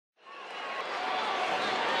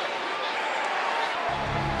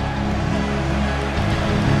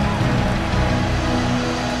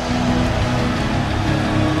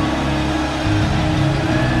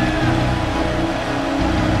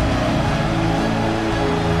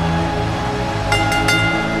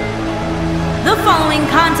following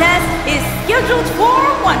contest is scheduled for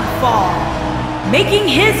one fall. Making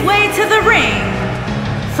his way to the ring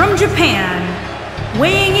from Japan,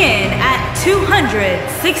 weighing in at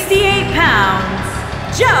 268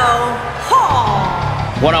 pounds, Joe Hall.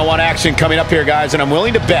 One-on-one action coming up here, guys, and I'm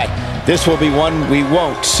willing to bet this will be one we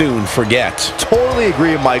won't soon forget. Totally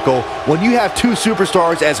agree, Michael. When you have two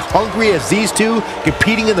superstars as hungry as these two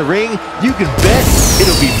competing in the ring, you can bet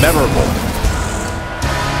it'll be memorable.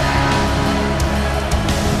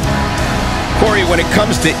 Corey, when it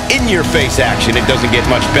comes to in-your-face action, it doesn't get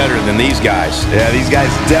much better than these guys. Yeah, these guys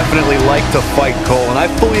definitely like to fight, Cole, and I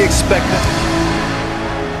fully expect that.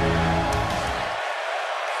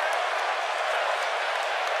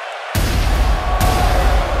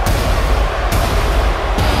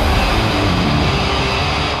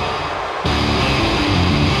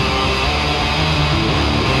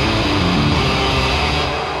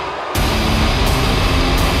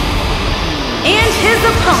 His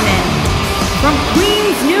opponent, from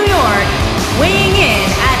Queens, New York, weighing in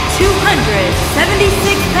at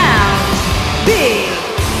 276 pounds, Big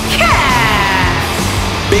Cass.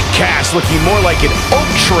 Big Cass looking more like an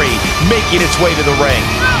oak tree making its way to the ring.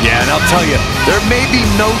 Yeah, and I'll tell you, there may be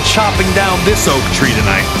no chopping down this oak tree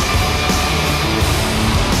tonight.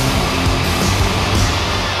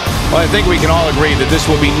 Well, I think we can all agree that this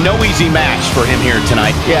will be no easy match for him here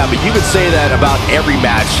tonight. Yeah, but you could say that about every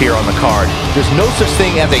match here on the card. There's no such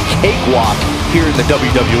thing as a cakewalk here in the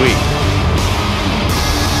WWE.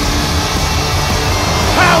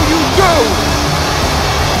 How you go?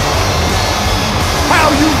 How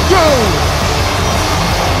you go?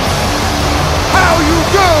 How you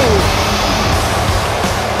go?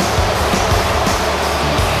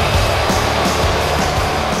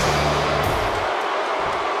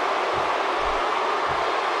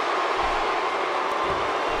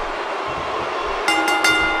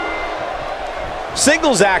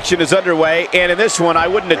 Singles action is underway, and in this one, I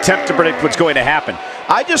wouldn't attempt to predict what's going to happen.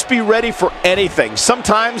 I'd just be ready for anything.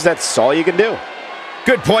 Sometimes that's all you can do.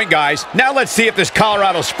 Good point, guys. Now let's see if this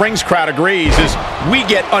Colorado Springs crowd agrees as we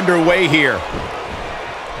get underway here.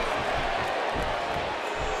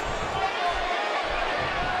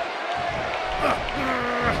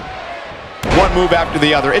 One move after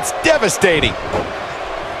the other. It's devastating.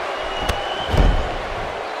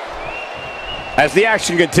 As the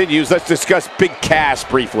action continues, let's discuss Big Cass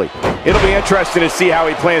briefly. It'll be interesting to see how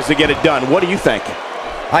he plans to get it done. What do you think?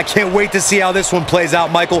 I can't wait to see how this one plays out,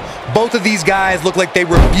 Michael. Both of these guys look like they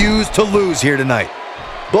refuse to lose here tonight.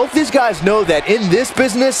 Both these guys know that in this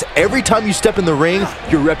business, every time you step in the ring,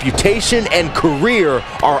 your reputation and career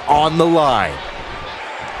are on the line.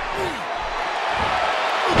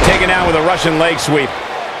 Taken out with a Russian leg sweep.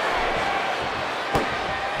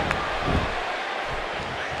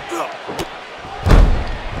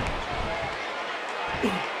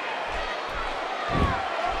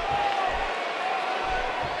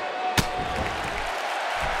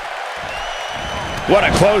 What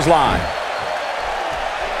a clothesline.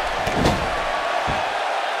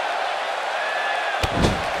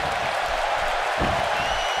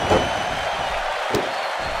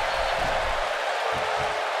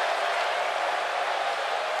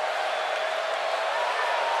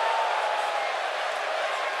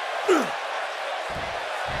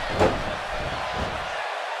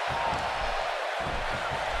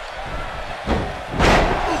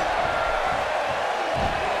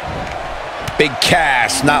 Big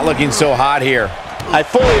Cass not looking so hot here. I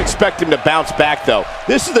fully expect him to bounce back, though.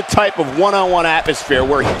 This is the type of one-on-one atmosphere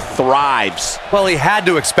where he thrives. Well, he had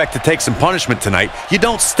to expect to take some punishment tonight. You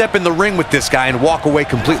don't step in the ring with this guy and walk away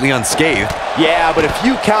completely unscathed. Yeah, but if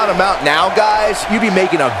you count him out now, guys, you'd be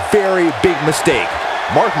making a very big mistake.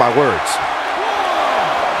 Mark my words.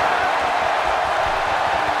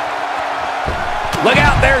 Look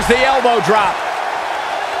out, there's the elbow drop.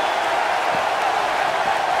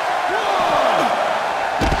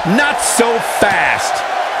 Not so fast.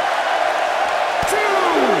 2,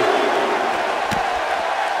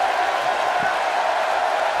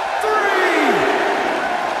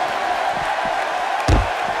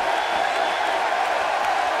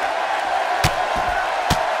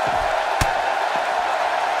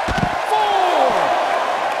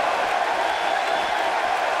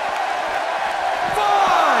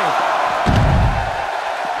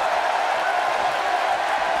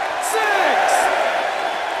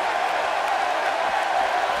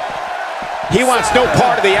 He wants no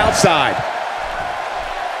part of the outside.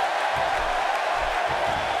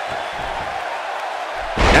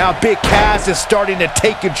 Now Big Cass is starting to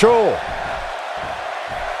take control.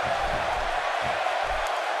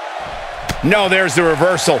 No, there's the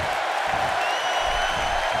reversal.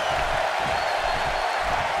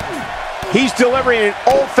 He's delivering an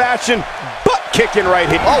old-fashioned butt-kicking right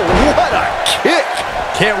here. Oh, what a kick.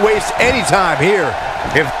 Can't waste any time here.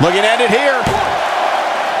 Looking at it here. 1,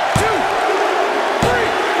 2,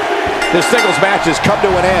 3. This singles match has come to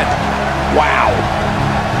an end. Wow.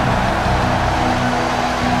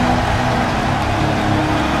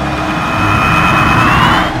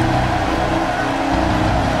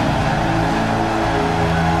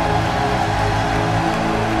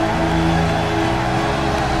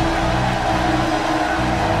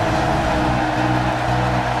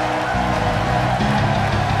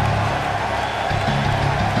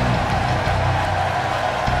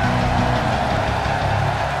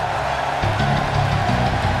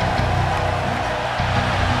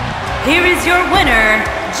 Here is your winner,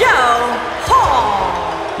 Joe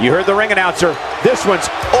Hall. You heard the ring announcer. This one's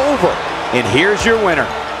over. And here's your winner.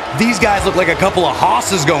 These guys look like a couple of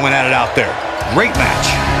hosses going at it out there. Great match.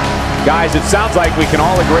 Guys, it sounds like we can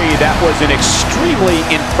all agree that was an extremely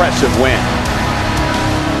impressive win.